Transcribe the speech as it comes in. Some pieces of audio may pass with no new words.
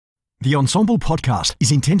The Ensombl podcast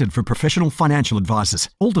is intended for professional financial advisors.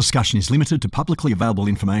 All discussion is limited to publicly available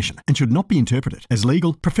information and should not be interpreted as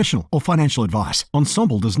legal, professional, or financial advice.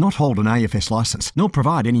 Ensombl does not hold an AFS license nor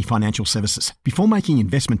provide any financial services. Before making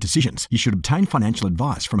investment decisions, you should obtain financial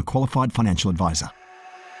advice from a qualified financial advisor.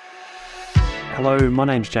 Hello, my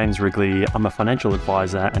name's James Wrigley. I'm a financial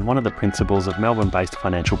advisor and one of the principals of Melbourne-based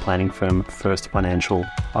financial planning firm First Financial.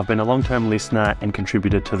 I've been a long-term listener and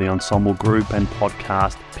contributor to the Ensombl group and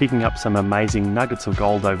podcast, picking up some amazing nuggets of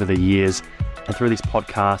gold over the years. And through this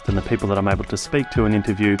podcast and the people that I'm able to speak to and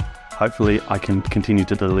interview, hopefully I can continue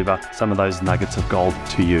to deliver some of those nuggets of gold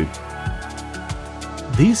to you.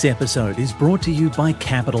 This episode is brought to you by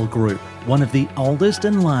Capital Group, one of the oldest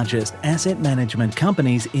and largest asset management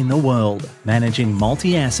companies in the world, managing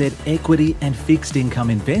multi-asset, equity and fixed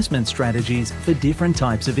income investment strategies for different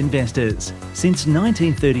types of investors. Since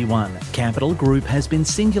 1931, Capital Group has been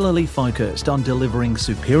singularly focused on delivering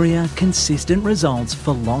superior, consistent results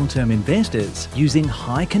for long-term investors using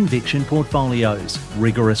high-conviction portfolios,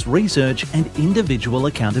 rigorous research and individual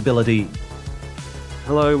accountability.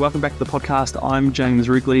 Hello, welcome back to the podcast. I'm James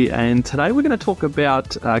Wrigley, and today we're going to talk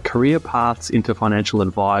about career paths into financial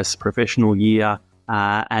advice, professional year,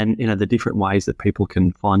 and the different ways that people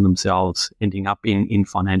can find themselves ending up in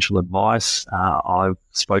financial advice. I've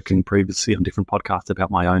spoken previously on different podcasts about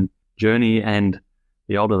my own journey, and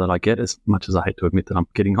the older that I get, as much as I hate to admit that I'm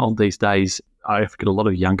getting old these days, I get a lot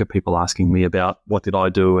of younger people asking me about what did I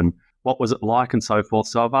do and what was it like and so forth.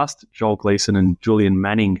 So I've asked Joel Gleeson and Julian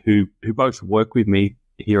Manning, who both work with me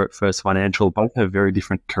here at First Financial, both have very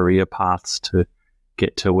different career paths to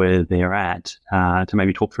get to where they're at, to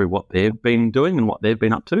maybe talk through what they've been doing and what they've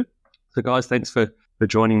been up to. So guys, thanks for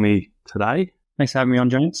joining me today. Thanks for having me on,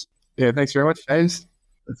 James. Yeah, thanks very much, James.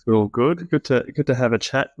 It's all good. Good to have a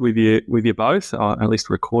chat with you both, at least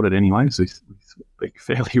recorded anyway, so we speak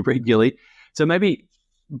fairly regularly. So maybe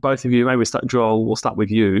both of you, Joel, we'll start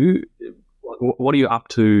with you. What are you up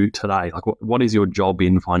to today? Like, what is your job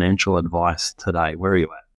in financial advice today? Where are you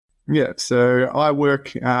at? Yeah, so I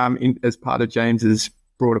work as part of James's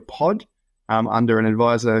broader pod under an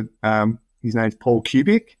advisor. His name's Paul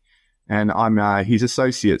Kubik, and I'm his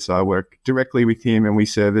associate. So I work directly with him, and we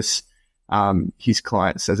service his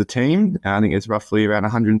clients as a team. I think it's roughly around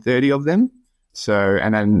 130 of them. So,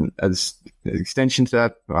 and then as an extension to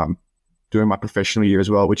that, doing my professional year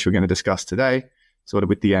as well, which we're going to discuss today, sort of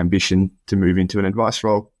with the ambition to move into an advice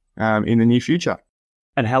role in the near future.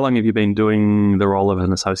 And how long have you been doing the role of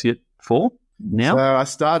an associate for now? So I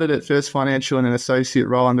started at First Financial in an associate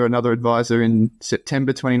role under another advisor in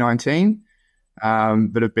September 2019,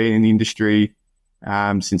 but have been in the industry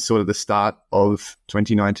since sort of the start of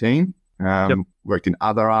 2019. Worked in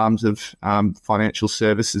other arms of financial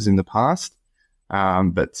services in the past,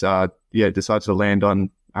 but decided to land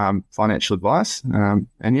on financial advice.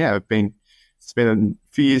 It's been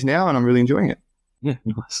a few years now, and I'm really enjoying it. Yeah,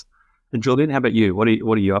 nice. And Julian, how about you? What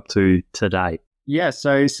are you up to today? Yeah,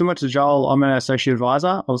 so similar to Joel, I'm an associate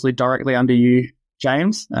advisor, obviously directly under you,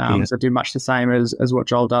 James. So I do much the same as what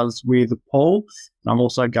Joel does with Paul. And I'm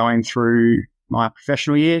also going through my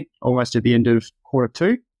professional year, almost at the end of quarter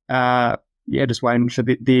two. Just waiting for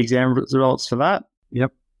the exam results for that.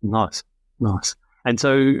 Yep, nice. And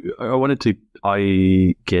so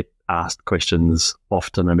I get asked questions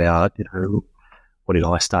often about, what did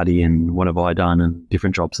I study and what have I done and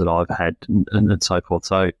different jobs that I've had and so forth.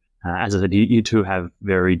 So as I said, you two have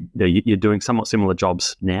you're doing somewhat similar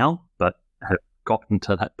jobs now, but have gotten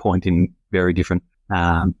to that point in very different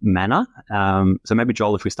manner. So maybe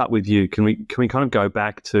Joel, if we start with you, can we kind of go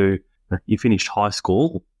back to you finished high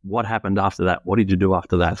school? What happened after that? What did you do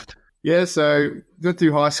after that? Yeah, so went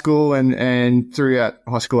through high school and throughout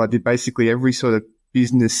high school I did basically every sort of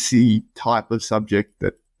businessy type of subject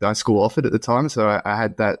that our school offered at the time. So I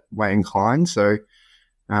had that way inclined. So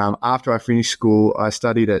after I finished school, I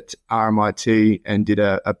studied at RMIT and did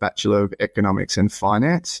a Bachelor of Economics and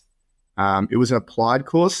Finance. It was an applied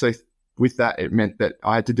course. So with that, it meant that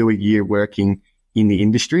I had to do a year working in the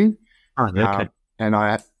industry. Oh, okay. And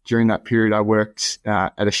during that period, I worked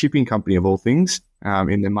at a shipping company of all things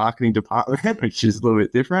in the marketing department, which is a little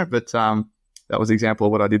bit different. But that was an example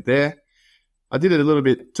of what I did there. I did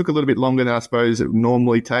it took a little bit longer than I suppose it would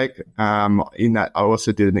normally take. In that I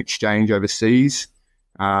also did an exchange overseas.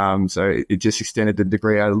 So it just extended the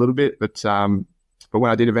degree out a little bit. But when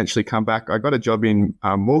I did eventually come back, I got a job in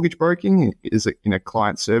mortgage broking in a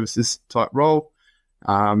client services type role.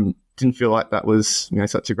 Didn't feel like that was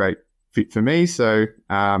such a great fit for me. So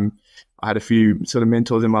I had a few sort of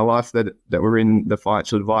mentors in my life that were in the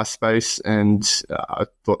financial advice space, and I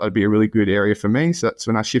thought that'd be a really good area for me. So that's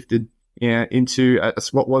when I shifted into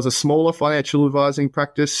what was a smaller financial advising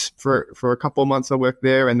practice for a couple of months. I worked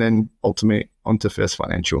there, and then ultimately onto First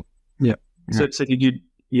Financial. Yeah. So did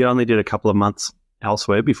you only did a couple of months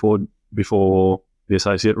elsewhere before the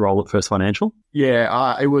associate role at First Financial?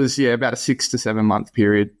 Yeah, it was about a 6 to 7 month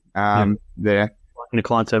period there. In a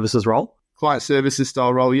client services role? Client services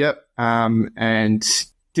style role, yep. And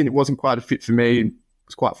it wasn't quite a fit for me. It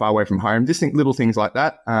was quite far away from home. Just little things like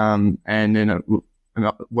that. And then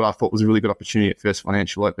what I thought was a really good opportunity at First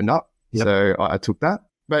Financial opened up. Yep. So I took that.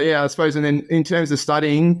 But yeah, I suppose, and then in terms of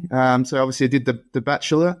studying, so obviously I did the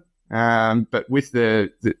bachelor, but with the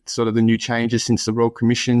sort of the new changes since the Royal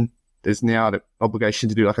Commission, there's now the obligation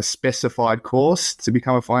to do like a specified course to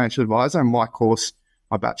become a financial advisor. And my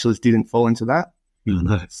bachelor's didn't fall into that.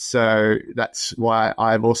 No. So that's why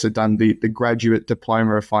I've also done the graduate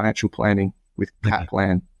diploma of financial planning with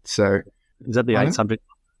Kaplan. So is that the 8 subject?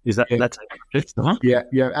 Is that that's 8 subjects? Uh-huh.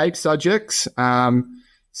 Yeah, 8 subjects.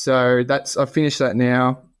 So I've finished that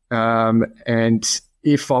now. And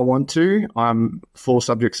if I want to, I'm 4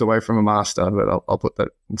 subjects away from a master, but I'll put that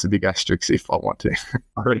into big asterisks if I want to.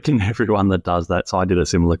 I reckon everyone that does that, so I did a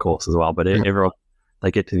similar course as well, but everyone, they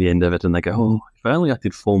get to the end of it and they go, oh, if only I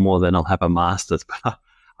did 4 more, then I'll have a master's. But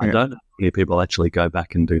I don't hear people actually go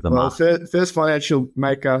back and do the master. First Financial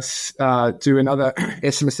make us do another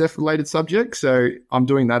SMSF-related subject, so I'm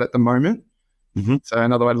doing that at the moment. Mm-hmm. So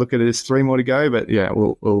another way to look at it is 3 more to go, but yeah,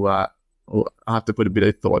 we'll have to put a bit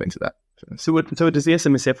of thought into that. So does the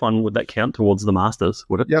SMSF one, would that count towards the Masters,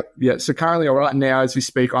 would it? Yep. Yeah. So currently, right now, as we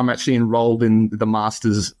speak, I'm actually enrolled in the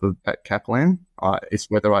Masters at Kaplan. It's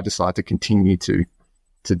whether I decide to continue to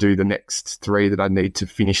do the next 3 that I need to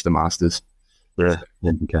finish the Masters. Yeah.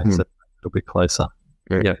 Okay. So a bit closer.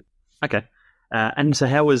 Yeah. Okay. And so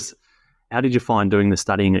how did you find doing the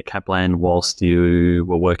studying at Kaplan whilst you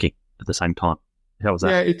were working at the same time? How was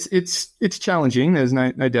that? Yeah, it's challenging. There's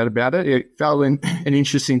no doubt about it. It fell in an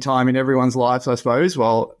interesting time in everyone's lives, I suppose,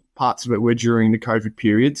 while parts of it were during the COVID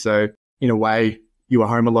period. So in a way, you were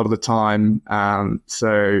home a lot of the time.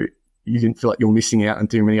 So you didn't feel like you were missing out on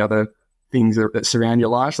too many other things that surround your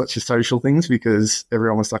life, such as social things, because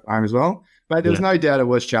everyone was stuck at home as well. But there was no doubt it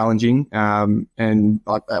was challenging. And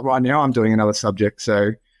right now I'm doing another subject.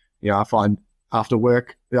 So, I find after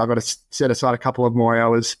work, I've got to set aside a couple of more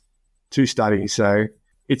hours to study. So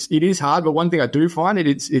it is hard, but one thing I do find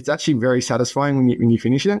it's actually very satisfying when you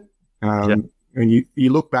finish it. When you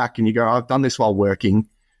look back and you go, I've done this while working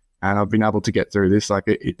and I've been able to get through this. Like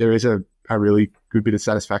there is a really good bit of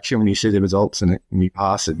satisfaction when you see the results and you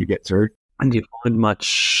pass it, you get through. And do you find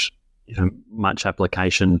much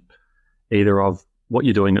application either of what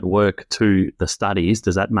you're doing at work to the studies?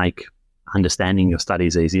 Does that make understanding your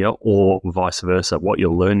studies easier, or vice versa, what you're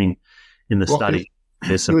learning in the study?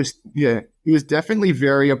 It was definitely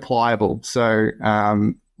very applicable. So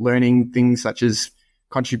learning things such as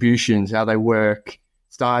contributions, how they work,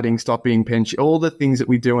 starting, stopping, pension, all the things that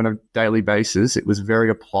we do on a daily basis, it was very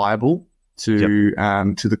applicable to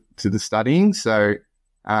the studying. So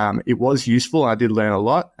it was useful. I did learn a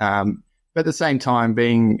lot. But at the same time,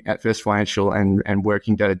 being at First Financial and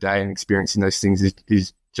working day to day and experiencing those things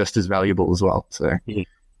is just as valuable as well. So you've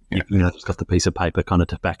just got the piece of paper kind of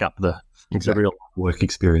to back up the real work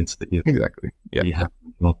experience that you have.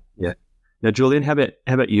 Well, yeah. Now, Julian, how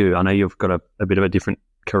about you? I know you've got a bit of a different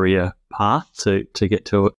career path to get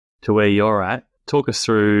to where you're at. Talk us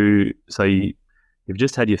through. So you've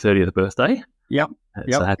just had your 30th birthday. Yep.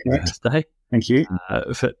 So happy birthday. Thank you.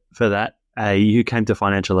 For that, you came to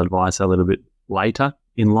financial advice a little bit later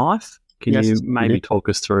in life. Can you maybe talk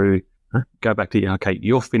us through? Go back to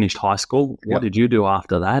you're finished high school. What did you do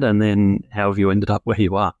after that, and then how have you ended up where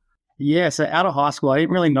you are? Yeah, so out of high school, I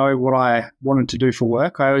didn't really know what I wanted to do for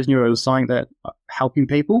work. I always knew it was something that helping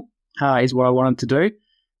people is what I wanted to do.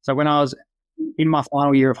 So when I was in my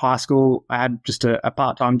final year of high school, I had just a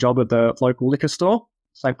part-time job at the local liquor store,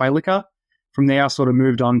 Safeway Liquor. From there, I sort of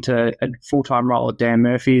moved on to a full-time role at Dan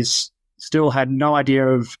Murphy's. Still had no idea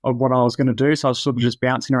of what I was going to do, so I was sort of just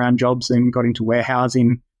bouncing around jobs and got into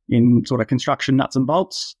warehousing in sort of construction nuts and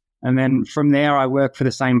bolts. And then from there, I worked for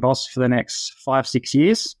the same boss for the next 5-6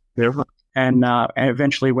 years. Yeah. And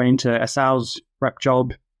eventually went into a sales rep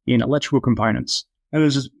job in electrical components. And it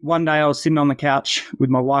was just one day I was sitting on the couch with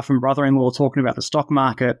my wife and brother-in-law talking about the stock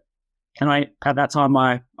market. And at that time,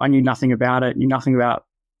 I knew nothing about it, knew nothing about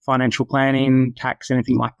financial planning, tax,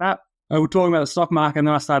 anything like that. We were talking about the stock market, and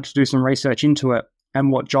then I started to do some research into it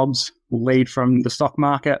and what jobs will lead from the stock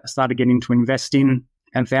market. I started getting into investing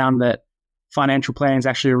and found that financial planning is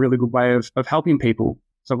actually a really good way of helping people.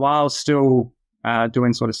 So while I was still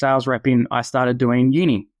doing sort of sales repping, I started doing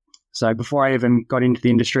uni. So before I even got into the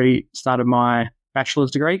industry, started my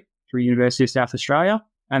bachelor's degree through University of South Australia.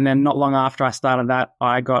 And then not long after I started that,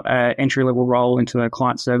 I got an entry-level role into a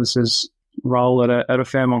client services role at a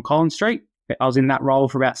firm on Collins Street. I was in that role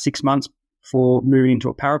for about 6 months before moving into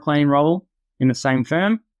a paraplanning role in the same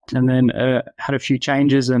firm, and then had a few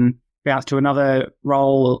changes and bounced to another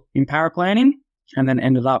role in paraplanning, and then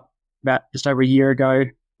ended up about just over a year ago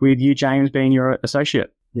with you, James, being your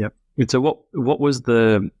associate. Yep. And so what was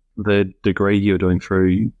the degree you were doing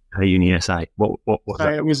through Uni SA? What was so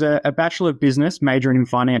that? It was a Bachelor of Business majoring in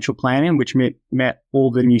financial planning, which met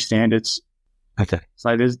all the new standards. Okay.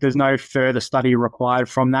 So there's no further study required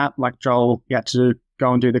from that. Like Joel, you had to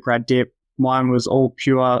go and do the grad dip. Mine was all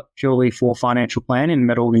purely for financial planning and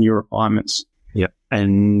met all the new requirements. Yeah.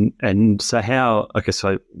 And so how, okay,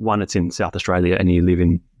 so one, it's in South Australia and you live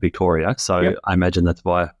in Victoria. So Yep. I imagine that's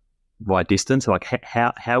via distance. Like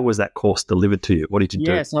how was that course delivered to you? What did you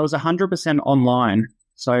do? Yeah, so it was 100% online.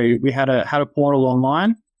 So we had a portal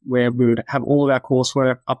online where we would have all of our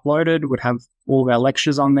coursework uploaded, would have all of our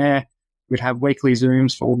lectures on there. We'd have weekly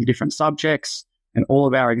Zooms for all the different subjects, and all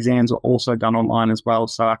of our exams were also done online as well.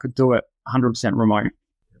 So I could do it 100% remote.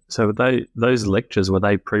 So those lectures, were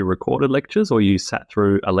they pre-recorded lectures or you sat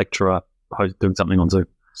through a lecturer doing something on Zoom?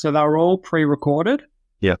 So they were all pre-recorded.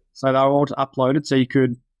 Yeah. So they were all uploaded, so you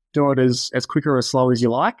could do it as quick or as slow as you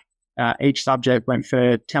like. Each subject went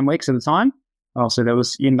for 10 weeks at a time. Also, there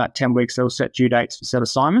was, in that 10 weeks, there were set due dates for set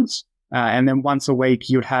assignments. And then once a week,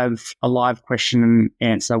 you'd have a live question and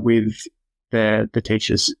answer with the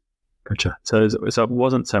teachers. Gotcha. So it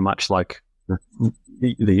wasn't so much like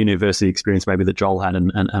the university experience maybe that Joel had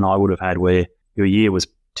and I would have had, where your year was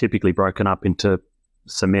typically broken up into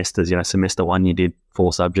semesters. You know, semester 1 you did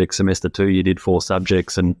 4 subjects, semester 2 you did 4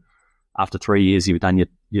 subjects, and after 3 years you've done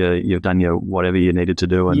your whatever you needed to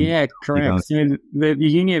do. And, yeah, correct. You know, the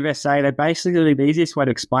Uni of SA, they basically, the easiest way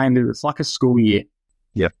to explain it, it's like a school year.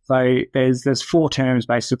 Yeah. So there's 4 terms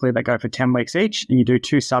basically that go for 10 weeks each, and you do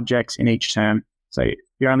 2 subjects in each term. So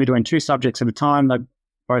you're only doing 2 subjects at a time. They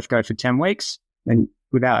both go for 10 weeks. And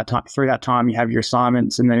through that time, you have your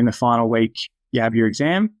assignments, and then in the final week, you have your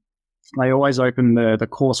exam. They always open the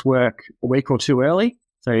coursework a week or 2 early.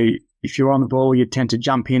 So if you're on the ball, you tend to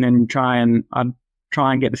jump in and try and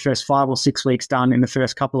get the first 5 or 6 weeks done in the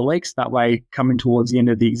first couple of weeks. That way, coming towards the end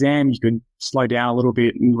of the exam, you could slow down a little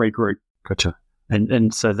bit and regroup. Gotcha.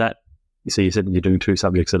 And so you said you're doing 2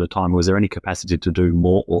 subjects at a time. Was there any capacity to do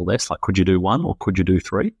more or less? Like, could you do 1 or could you do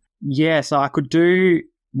 3? Yeah, so I could do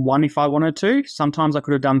 1 if I wanted to. Sometimes I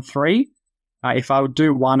could have done 3. If I would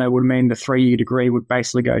do 1, it would mean the 3-year degree would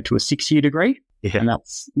basically go to a 6-year degree. Yeah. And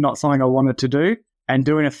that's not something I wanted to do. And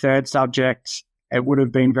doing a 3rd subject, it would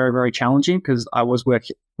have been very, very challenging because I was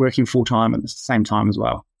working full-time at the same time as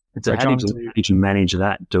well. So how did you manage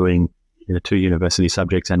that, doing 2 university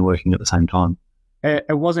subjects and working at the same time?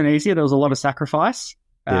 It wasn't easy. There was a lot of sacrifice,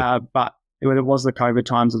 but it was the COVID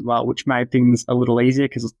times as well, which made things a little easier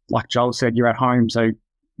because, like Joel said, you're at home, so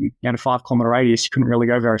you had a 5-kilometre radius. You couldn't really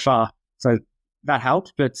go very far. So that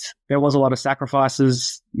helped, but there was a lot of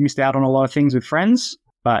sacrifices. Missed out on a lot of things with friends,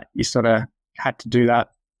 but you sort of had to do that.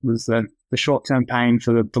 It was the short-term pain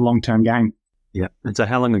for the long-term gain. Yeah. And so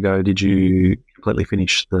how long ago did you completely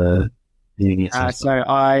finish the uni? So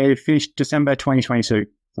I finished December 2022,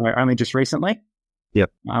 so only just recently. Yep.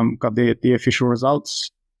 Got the official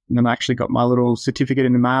results, and then I actually got my little certificate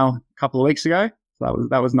in the mail a couple of weeks ago. So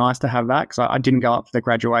that was nice to have that, because I didn't go up for the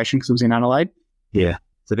graduation because it was in Adelaide. Yeah.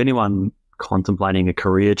 So if anyone contemplating a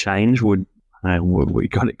career change would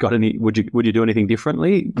you do anything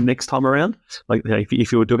differently next time around? Like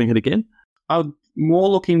if you were doing it again? I would more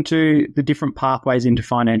look into the different pathways into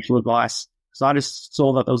financial advice. So I just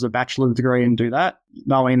saw that there was a bachelor's degree and do that,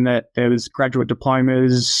 knowing that there was graduate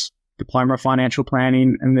diplomas, diploma of financial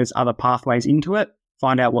planning, and there's other pathways into it.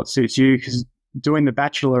 Find out what suits you, because doing the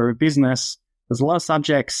Bachelor of Business, there's a lot of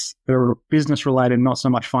subjects that are business related, not so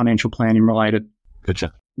much financial planning related.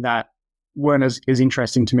 Gotcha. That weren't as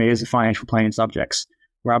interesting to me as the financial planning subjects,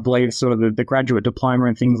 where I believe sort of the graduate diploma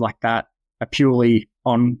and things like that are purely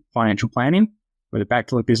on financial planning, where the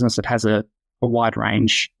Bachelor of Business, it has a wide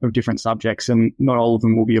range of different subjects, and not all of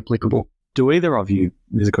them will be applicable. Do either of you,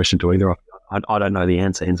 there's a question to either of you, I don't know the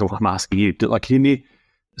answer, and so I'm asking you,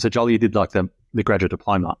 so Joel, you did like the graduate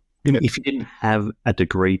diploma. If you didn't have a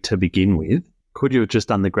degree to begin with, could you have just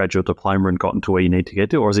done the graduate diploma and gotten to where you need to get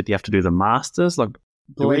to, or is it you have to do the master's? Like,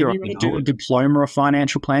 believe you would do a diploma of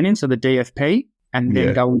financial planning, so the DFP, and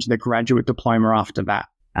then go into the graduate diploma after that.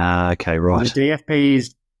 Okay, right. The DFP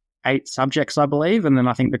is 8 subjects, I believe, and then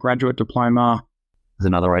I think the graduate diploma, There's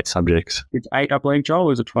another 8 subjects. It's 8, I believe, Joel, or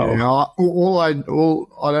was it 12? Yeah,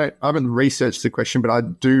 I haven't researched the question, but I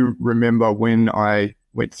do remember when I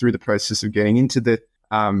went through the process of getting into the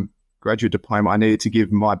graduate diploma, I needed to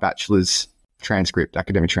give my bachelor's transcript,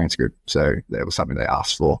 academic transcript. So that was something they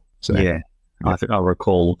asked for. So yeah. I think I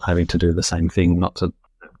recall having to do the same thing. Not to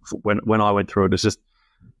when I went through it, it's just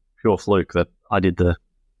pure fluke that I did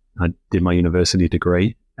my university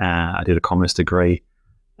degree. I did a commerce degree,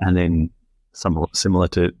 and then somewhat similar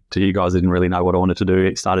to you guys, I didn't really know what I wanted to do.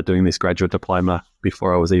 I started doing this graduate diploma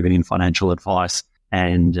before I was even in financial advice,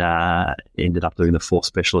 and ended up doing the 4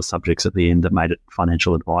 specialist subjects at the end that made it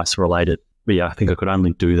financial advice related. But yeah, I think I could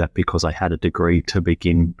only do that because I had a degree to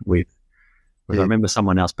begin with. Whereas I remember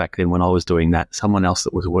someone else back then when I was doing that, someone else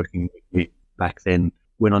that was working with me back then,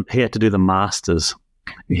 he had to do the masters.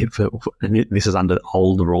 And this is under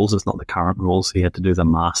old rules, it's not the current rules. He had to do the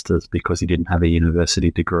masters because he didn't have a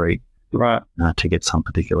university degree, right? To get some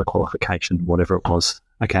particular qualification, whatever it was.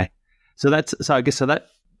 Okay, so I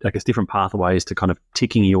guess different pathways to kind of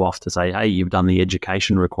ticking you off to say, hey, you've done the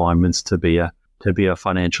education requirements to be a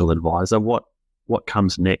financial advisor. What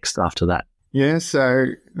comes next after that? Yeah, so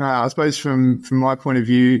I suppose from my point of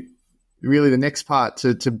view, really the next part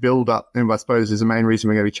to build up, and I suppose is the main reason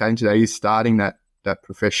we're going to be chatting today, is starting that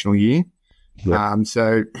professional year. Yep.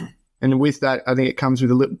 And with that, I think it comes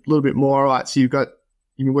with a little bit more. Right, so you've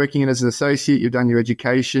been working in as an associate, you've done your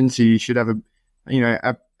education, so you should have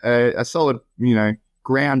a solid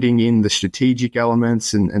grounding in the strategic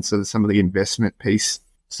elements and sort of some of the investment piece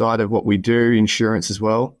side of what we do, insurance as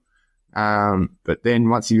well. But then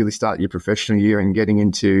once you really start your professional year and getting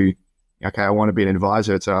into, okay, I want to be an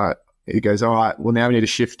advisor, it's all right. It goes, all right, well, now we need to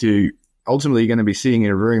shift to, ultimately you're going to be sitting in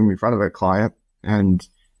a room in front of a client and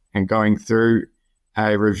going through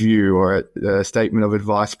a review or a statement of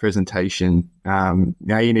advice presentation.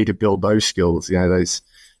 Now you need to build those skills, those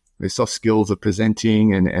soft skills of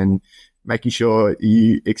presenting and making sure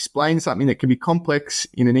you explain something that can be complex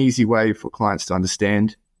in an easy way for clients to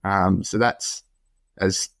understand. So that's,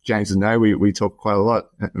 as James will know, we talk quite a lot,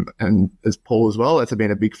 and as Paul as well, that's been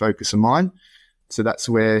a big focus of mine. So that's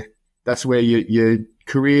where your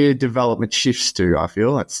career development shifts to. I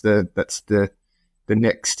feel that's the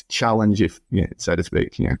next challenge, so to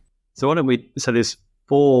speak. So why don't we? So there's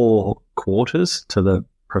 4 quarters to the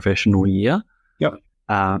professional year. Yep.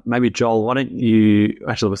 Maybe Joel, why don't you?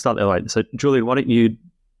 Actually, we'll start the other way. So Julian,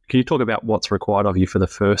 can you talk about what's required of you for the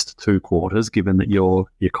first 2 quarters, given that you're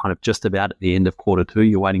kind of just about at the end of quarter 2,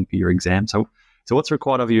 you're waiting for your exam. So what's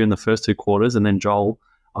required of you in the first 2 quarters? And then Joel,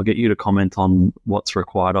 I'll get you to comment on what's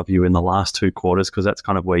required of you in the last 2 quarters, because that's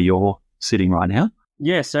kind of where you're sitting right now.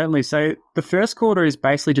 Yeah, certainly. So the first quarter is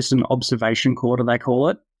basically just an observation quarter, they call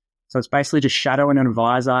it. So it's basically just shadowing an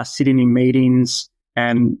advisor, sitting in meetings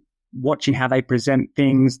and watching how they present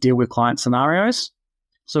things, deal with client scenarios.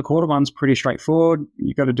 So quarter 1's pretty straightforward.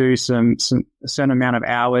 You've got to do a certain amount of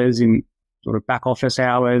hours in sort of back office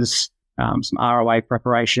hours, some ROA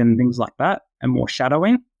preparation, things like that, and more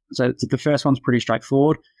shadowing. So the first one's pretty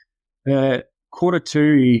straightforward. Quarter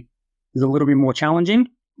 2 is a little bit more challenging.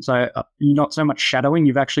 So not so much shadowing.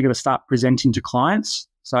 You've actually got to start presenting to clients.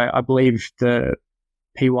 So I believe the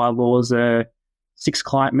PY laws are 6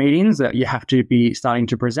 client meetings that you have to be starting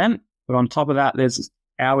to present. But on top of that, there's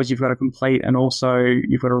hours you've got to complete, and also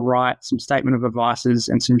you've got to write some statement of advices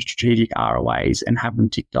and some strategic ROAs and have them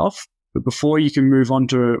ticked off. But before you can move on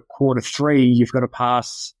to quarter 3, you've got to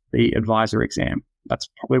pass the advisor exam. That's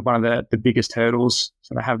probably one of the biggest hurdles.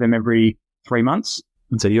 So I have them every 3 months.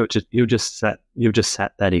 And so you've just sat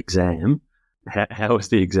that exam. How was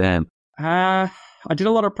the exam? I did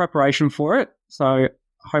a lot of preparation for it, so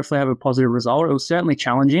hopefully I have a positive result. It was certainly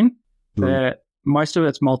challenging. Most of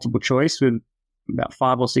it's multiple choice with about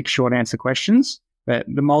 5 or 6 short answer questions, but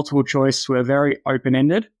the multiple choice were very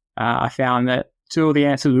open-ended. I found that 2 of the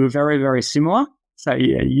answers were very, very similar. So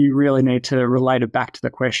yeah, you really need to relate it back to the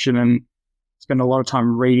question and spend a lot of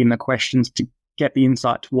time reading the questions to get the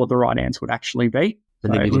insight to what the right answer would actually be.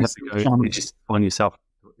 And then you have to go just find yourself.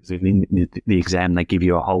 In the exam, they give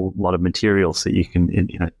you a whole lot of materials that you can,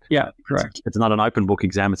 Yeah, correct. It's not an open book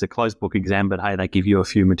exam; it's a closed book exam. But hey, they give you a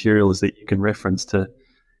few materials that you can reference to.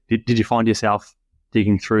 Did you find yourself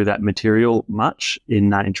digging through that material much in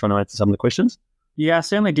trying to answer some of the questions? Yeah, I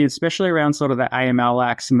certainly did, especially around sort of the AML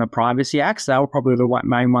Acts and the Privacy Acts. They were probably the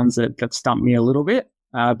main ones that stumped me a little bit.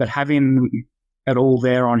 But having it all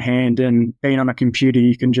there on hand and being on a computer,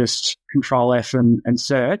 you can just Control F and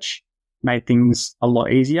search, made things a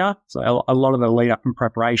lot easier. So a lot of the lead up and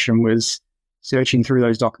preparation was searching through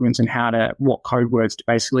those documents and what code words to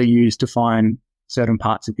basically use to find certain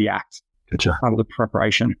parts of the act. Gotcha. Part of the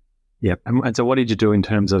preparation. Yeah. And so what did you do in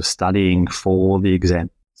terms of studying for the exam?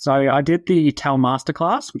 So I did the TEL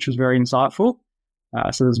Masterclass, which was very insightful.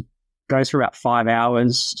 So it goes for about 5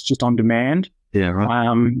 hours just on demand. Yeah,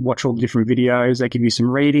 right. Watch all the different videos. They give you some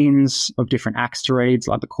readings of different acts to read,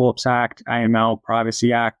 like the Corps Act, AML,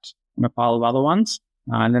 Privacy Act, and a pile of other ones.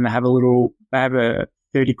 And then they have a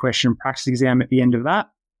 30-question practice exam at the end of that.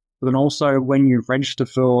 But then also when you register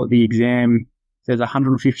for the exam, there's a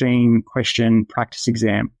 115-question practice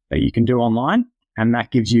exam that you can do online. And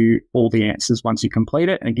that gives you all the answers once you complete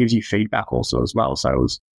it. And it gives you feedback also as well. So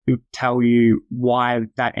it will tell you why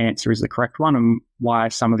that answer is the correct one and why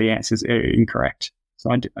some of the answers are incorrect.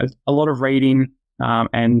 So I did a lot of reading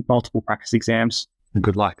and multiple practice exams.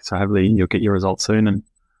 Good luck. So hopefully you'll get your results soon. And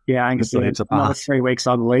yeah, I think it's another 3 weeks,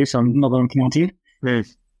 I believe. So I'm not that I'm counting. Yeah.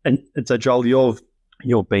 And so Joel,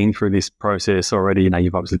 you've been through this process already.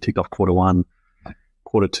 You've obviously ticked off quarter 1.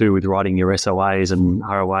 Quarter 2 with writing your SOAs and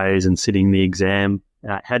ROAs and sitting the exam.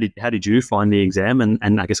 How did you find the exam,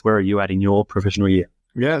 and I guess where are you at in your professional year?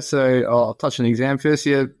 Yeah, so I'll touch on the exam first.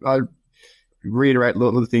 Yeah, I reiterate a lot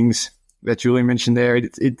of the things that Julian mentioned there.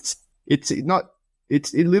 It's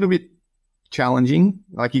a little bit challenging.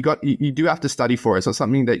 Like you do have to study for it. It's not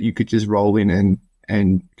something that you could just roll in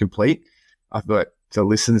and complete. I thought to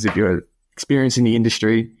listeners, if you're experienced in the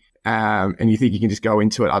industry and you think you can just go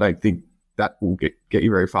into it, I don't think that will get you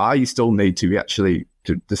very far. You still need to actually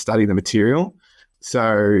to study the material.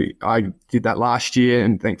 So I did that last year,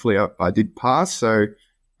 and thankfully I did pass. So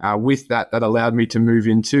with that allowed me to move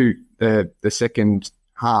into the second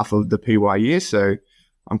half of the PY year. So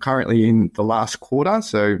I'm currently in the last quarter.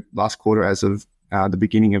 So last quarter as of the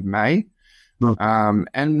beginning of May.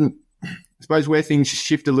 And I suppose where things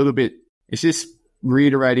shift a little bit, it's just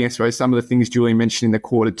reiterating, I suppose, some of the things Julian mentioned in the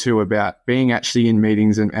quarter 2 about being actually in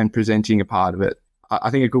meetings and presenting a part of it.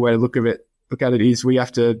 I think a good way to look at it is we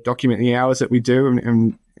have to document the hours that we do,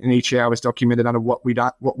 and each hour is documented under what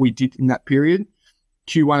we did in that period.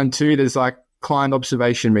 Q1 and 2, there's like client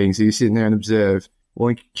observation meetings. So you're sitting there and observe. Well,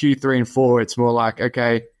 in Q3 and 4, it's more like,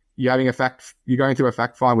 okay, you're going through a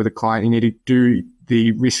fact find with a client. You need to do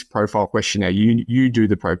the risk profile questionnaire. You do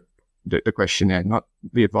the questionnaire, not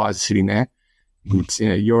the advisor sitting there. It's,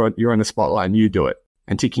 you're in the spotlight and you do it,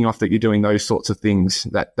 and ticking off that you're doing those sorts of things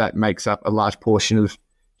that makes up a large portion of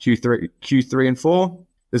Q3 and 4.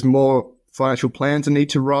 There's more financial plans I need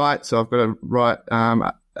to write, so I've got to write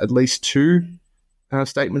at least 2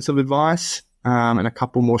 statements of advice and a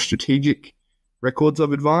couple more strategic records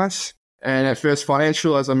of advice. And at First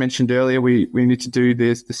Financial, as I mentioned earlier, we need to do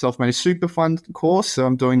the self-managed super fund course, so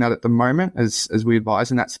I'm doing that at the moment as we advise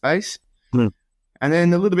in that space. And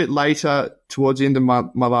then a little bit later, towards the end of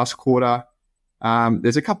my last quarter,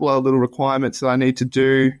 there's a couple of little requirements that I need to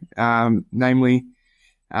do, namely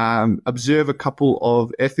observe a couple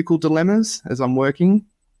of ethical dilemmas as I'm working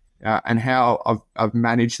and how I've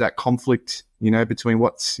managed that conflict, between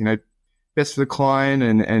what's, best for the client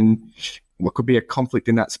and what could be a conflict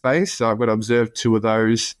in that space. So I've got to observe 2 of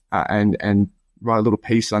those and write a little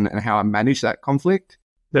piece on how I manage that conflict.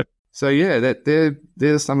 So yeah,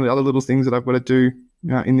 there's some of the other little things that I've got to do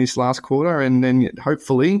in this last quarter, and then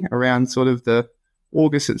hopefully around sort of the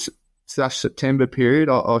August/September period,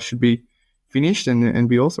 I should be finished and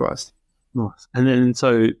be authorised. Nice. And then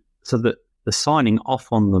so the signing off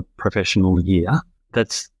on the professional year,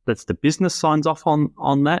 that's the business signs off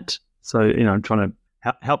on that. So I'm trying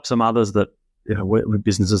to help some others that with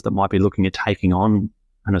businesses that might be looking at taking on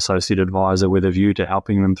an associate advisor with a view to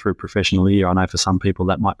helping them through professional year. I know for some people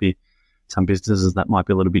some businesses that might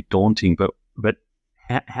be a little bit daunting, but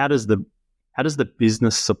how does the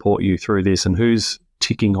business support you through this, and who's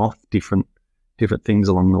ticking off different things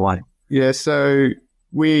along the way? Yeah, so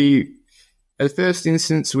at first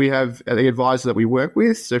instance, we have the advisor that we work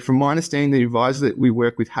with. So from my understanding, the advisor that we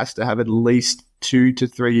work with has to have at least 2 to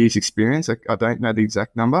 3 years experience. I don't know the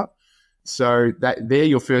exact number. So they're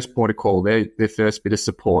your first port of call. They're their first bit of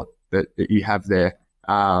support that you have there.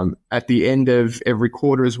 At the end of every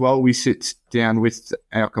quarter as well, we sit down with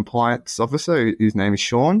our compliance officer, his name is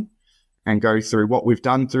Sean, and go through what we've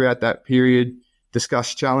done throughout that period,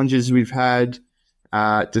 discuss challenges we've had,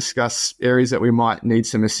 discuss areas that we might need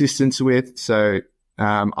some assistance with. So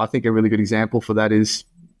I think a really good example for that is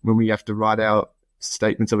when we have to write our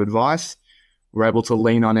statements of advice, we're able to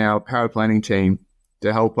lean on our power planning team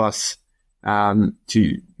to help us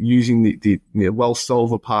to using the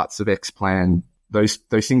well-solver parts of X-Plan, those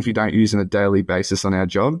things we don't use on a daily basis on our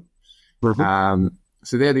job. Mm-hmm.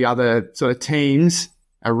 So they're the other sort of teams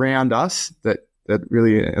around us that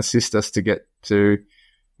really assist us to get to,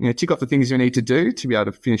 tick off the things we need to do to be able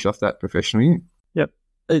to finish off that professional year. Yep.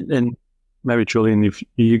 And maybe Julian, if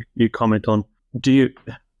you comment on, do you,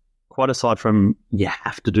 quite aside from you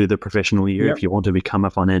have to do the professional year if you want to become a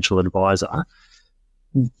financial advisor,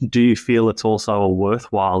 do you feel it's also a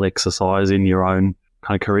worthwhile exercise in your own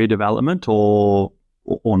kind of career development or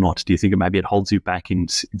not? Do you think maybe it holds you back in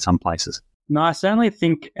some places? No, I certainly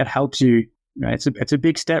think it helps you. It's a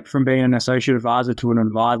big step from being an associate advisor to an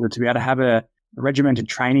advisor to be able to have a regimented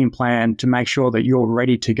training plan to make sure that you're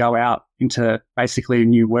ready to go out into basically a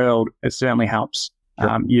new world. It certainly helps.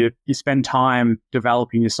 Yep. You spend time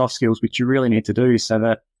developing your soft skills, which you really need to do so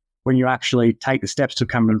that when you actually take the steps to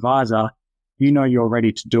become an advisor, you know you're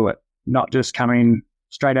ready to do it, not just coming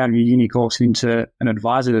straight out of your uni course into an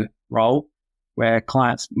advisor role where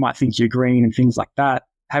clients might think you're green and things like that.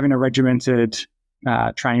 Having a regimented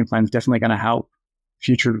training plan is definitely going to help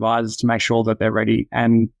future advisors to make sure that they're ready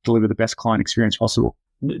and deliver the best client experience possible.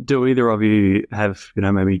 Do either of you have,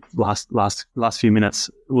 maybe last few minutes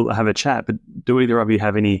we'll have a chat, but do either of you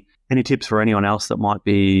have any tips for anyone else that might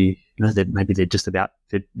be, that maybe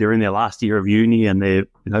they're in their last year of uni and they're,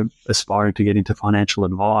 aspiring to get into financial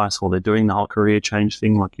advice, or they're doing the whole career change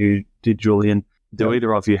thing like you did, Julian? Do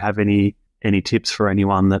either of you have any tips for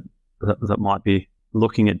anyone that might be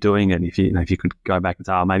looking at doing it? If you could go back and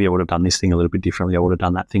say, maybe I would have done this thing a little bit differently, I would have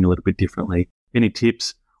done that thing a little bit differently. Any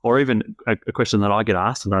tips? Or even a question that I get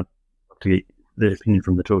asked, and I'd love to get the opinion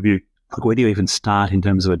from the two of you, like, where do you even start in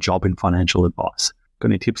terms of a job in financial advice? Got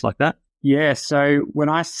any tips like that? Yeah, so when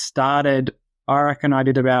I started, I reckon I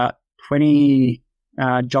did about 20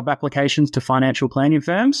 job applications to financial planning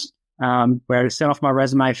firms, where I sent off my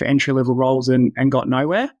resume for entry-level roles and got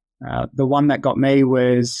nowhere. The one that got me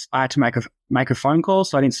was I had to make a phone call,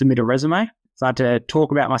 so I didn't submit a resume. So I had to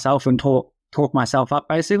talk about myself and talk myself up,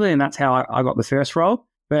 basically, and that's how I got the first role.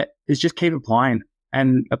 But it's just keep applying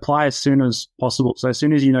and apply as soon as possible. So as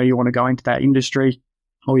soon as you want to go into that industry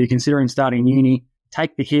or you're considering starting uni,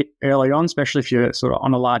 take the hit early on, especially if you're sort of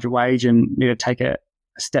on a larger wage and need to take a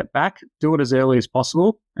step back. Do it as early as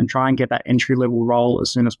possible and try and get that entry-level role as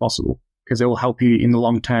soon as possible because it will help you in the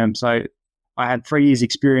long term. So I had 3 years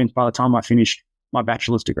experience by the time I finished my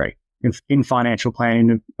bachelor's degree in financial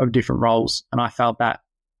planning of different roles, and I felt that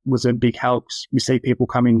was a big help. We see people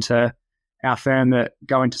come into our firm that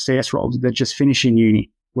go into CS roles, they're just finishing uni,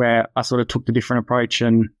 where I sort of took the different approach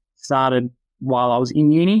and started while I was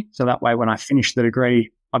in uni. So that way, when I finished the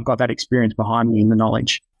degree, I've got that experience behind me and the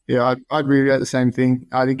knowledge. Yeah, I agree with the same thing.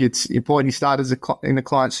 I think it's important you start in a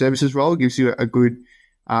client services role. It gives you a good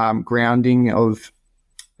grounding of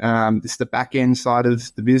just the back end side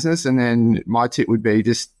of the business. And then my tip would be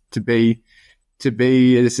just to be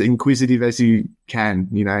as inquisitive as you can.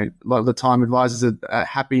 A lot of the time advisors are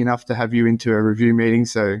happy enough to have you into a review meeting.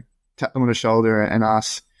 So tap them on the shoulder and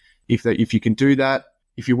ask if you can do that.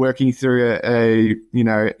 If you're working through a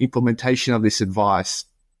implementation of this advice,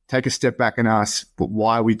 take a step back and ask, but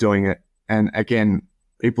why are we doing it? And again,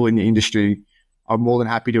 people in the industry are more than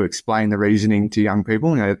happy to explain the reasoning to young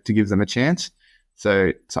people, to give them a chance.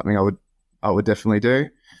 So something I would definitely do.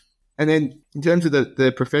 And then in terms of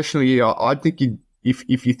the professional year, I think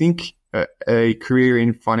if you think a career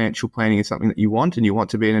in financial planning is something that you want and you want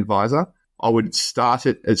to be an advisor, I would start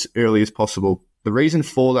it as early as possible. The reason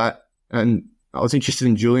for that, and I was interested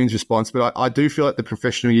in Julian's response, but I do feel like the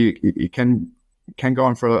professional year, it can go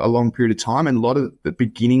on for a long period of time. And a lot of the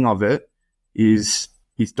beginning of it is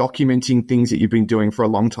documenting things that you've been doing for a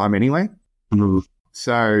long time anyway. Mm-hmm.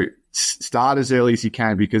 So start as early as you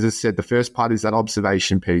can, because as I said, the first part is that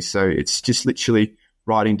observation piece. So it's just literally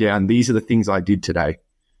writing down, these are the things I did today.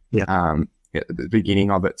 Yeah. At the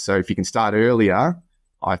beginning of it. So if you can start earlier,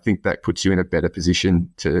 I think that puts you in a better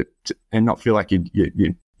position to and not feel like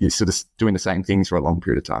you're sort of doing the same things for a long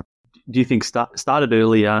period of time. Do you think start it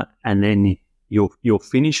earlier and then you'll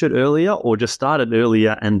finish it earlier, or just start it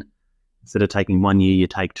earlier and instead of taking 1 year, you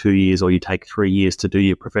take 2 years, or you take 3 years to do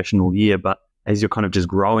your professional year, but as you're kind of just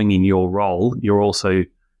growing in your role, you're also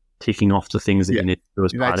ticking off the things that you need to do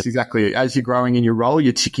as part of it. That's exactly it. As you're growing in your role,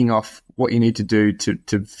 you're ticking off what you need to do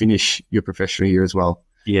to finish your professional year as well.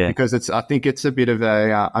 Yeah. Because I think it's a bit of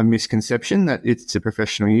a misconception that it's a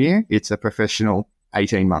professional year. It's a professional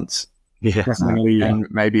 18 months. Yeah. And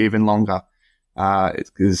maybe even longer.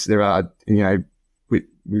 Because there are,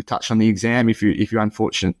 we've touched on the exam. If you're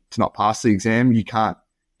unfortunate to not pass the exam, you can't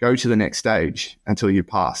go to the next stage until you've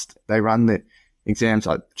passed. They run the exams,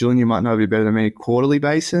 like Julian, you might know a bit better than me, quarterly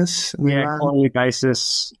basis? Yeah, quarterly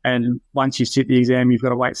basis. And once you sit the exam, you've got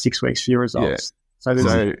to wait 6 weeks for your results. Yeah. So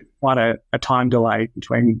there's quite a time delay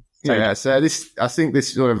between stages. Yeah, so I think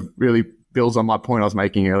this sort of really builds on my point I was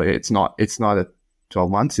making earlier. It's not a 12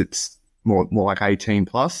 months, it's more like 18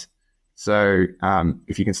 plus. So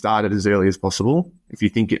if you can start it as early as possible, if you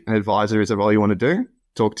think an advisor is a role you want to do,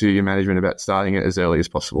 talk to your management about starting it as early as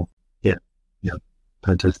possible. Yeah.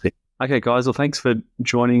 Fantastic. Okay, guys. Well, thanks for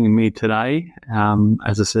joining me today.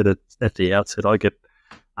 As I said at the outset, I get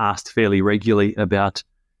asked fairly regularly about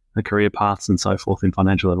the career paths and so forth in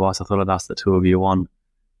financial advice. I thought I'd ask the two of you on,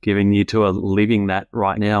 given you two are living that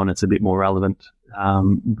right now and it's a bit more relevant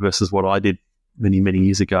versus what I did many, many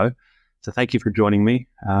years ago. So thank you for joining me.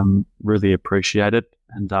 Really appreciate it.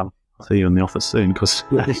 And I'll see you in the office soon because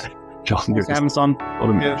John, you're Thanks for having us on.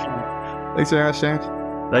 Thanks very much, James.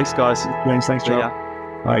 Thanks, guys. James, thanks, See Joel.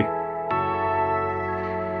 ya. Bye.